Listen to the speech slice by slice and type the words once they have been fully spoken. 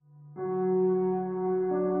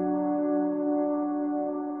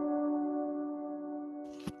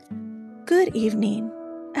Good evening.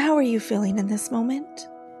 How are you feeling in this moment?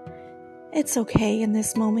 It's okay in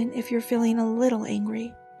this moment if you're feeling a little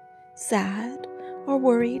angry, sad, or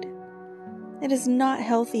worried. It is not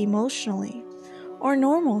healthy emotionally or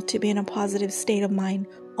normal to be in a positive state of mind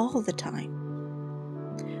all the time.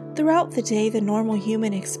 Throughout the day, the normal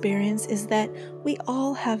human experience is that we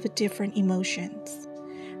all have different emotions.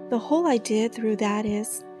 The whole idea through that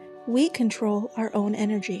is we control our own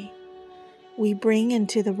energy. We bring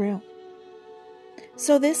into the room.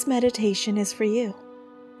 So this meditation is for you.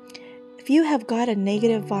 If you have got a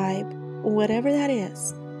negative vibe, whatever that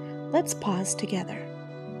is, let's pause together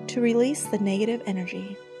to release the negative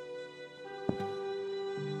energy.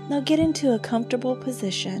 Now get into a comfortable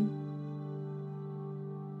position.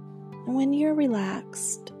 And when you're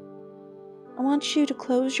relaxed, I want you to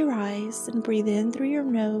close your eyes and breathe in through your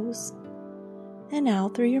nose and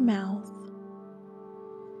out through your mouth.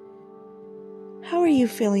 How are you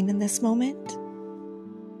feeling in this moment?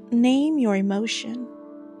 Name your emotion,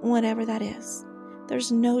 whatever that is.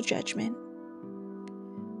 There's no judgment.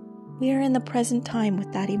 We are in the present time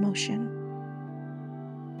with that emotion.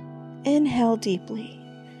 Inhale deeply.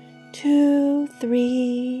 2,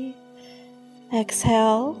 3.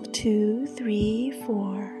 Exhale. 2, 3,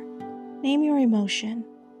 4. Name your emotion.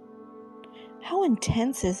 How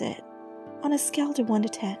intense is it on a scale of 1 to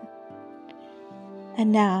 10?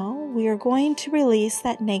 And now we are going to release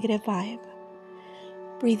that negative vibe.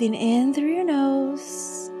 Breathing in through your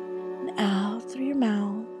nose and out through your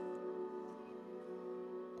mouth.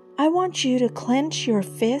 I want you to clench your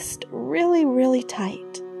fist really, really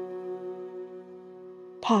tight.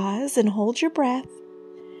 Pause and hold your breath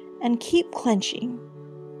and keep clenching,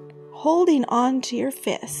 holding on to your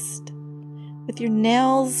fist with your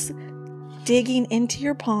nails digging into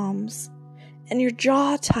your palms and your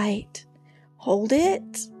jaw tight. Hold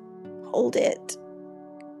it. Hold it.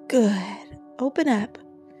 Good. Open up.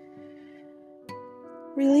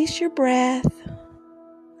 Release your breath.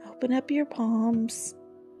 Open up your palms,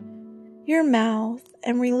 your mouth,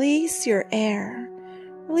 and release your air.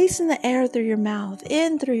 Releasing the air through your mouth,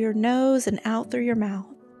 in through your nose and out through your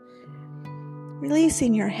mouth.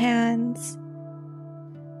 Releasing your hands.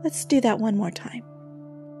 Let's do that one more time.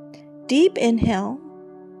 Deep inhale,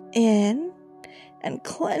 in, and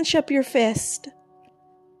clench up your fist.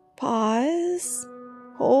 Pause,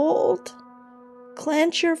 hold,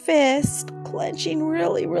 clench your fist, clenching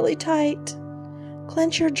really, really tight.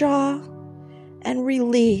 Clench your jaw and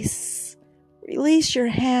release. Release your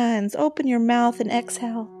hands, open your mouth and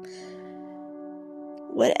exhale.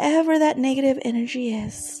 Whatever that negative energy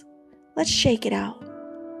is, let's shake it out.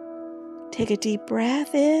 Take a deep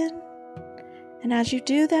breath in. And as you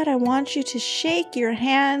do that, I want you to shake your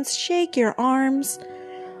hands, shake your arms,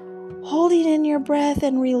 holding in your breath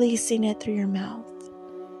and releasing it through your mouth.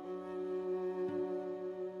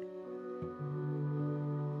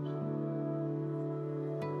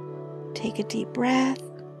 Take a deep breath.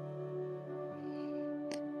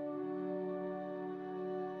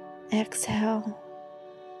 Exhale.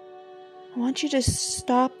 I want you to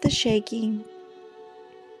stop the shaking.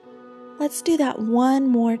 Let's do that one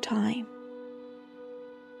more time.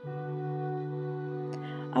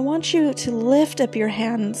 I want you to lift up your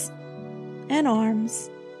hands and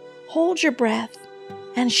arms, hold your breath,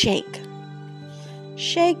 and shake.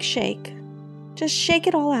 Shake, shake. Just shake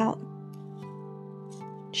it all out.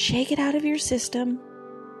 Shake it out of your system.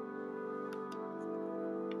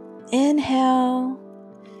 Inhale.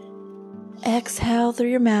 Exhale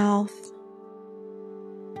through your mouth.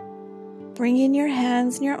 Bringing your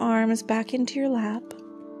hands and your arms back into your lap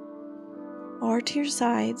or to your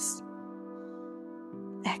sides.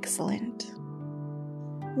 Excellent.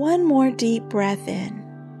 One more deep breath in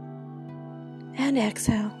and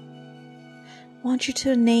exhale. I want you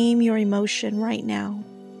to name your emotion right now.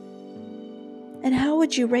 And how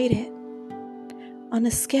would you rate it on a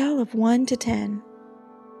scale of 1 to 10?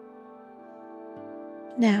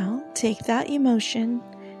 Now, take that emotion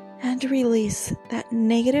and release that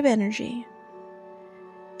negative energy.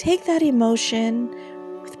 Take that emotion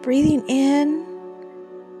with breathing in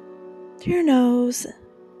through your nose.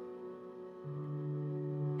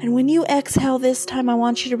 And when you exhale this time, I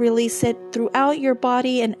want you to release it throughout your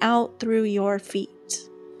body and out through your feet.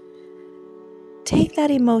 Take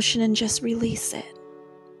that emotion and just release it.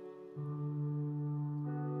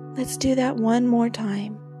 Let's do that one more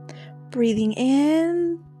time. Breathing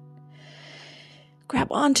in,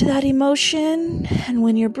 grab onto that emotion, and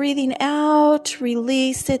when you're breathing out,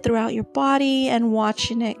 release it throughout your body and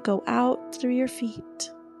watching it go out through your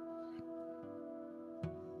feet.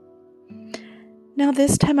 Now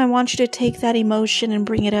this time I want you to take that emotion and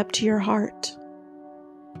bring it up to your heart.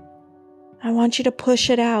 I want you to push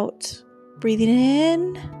it out. Breathing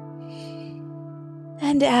in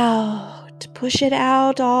and out. Push it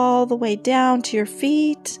out all the way down to your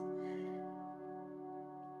feet.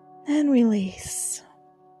 And release.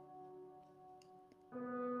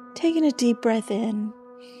 Taking a deep breath in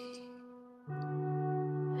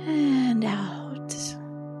and out.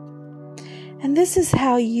 And this is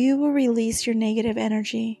how you will release your negative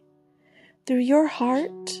energy. Through your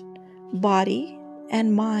heart, body,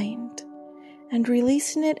 and mind. And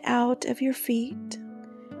releasing it out of your feet.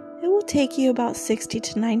 It will take you about 60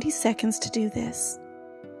 to 90 seconds to do this.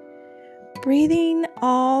 Breathing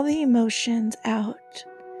all the emotions out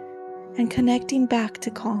and connecting back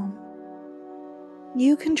to calm.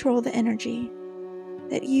 You control the energy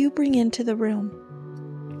that you bring into the room.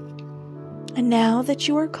 And now that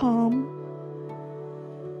you are calm,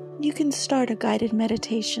 you can start a guided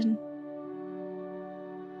meditation.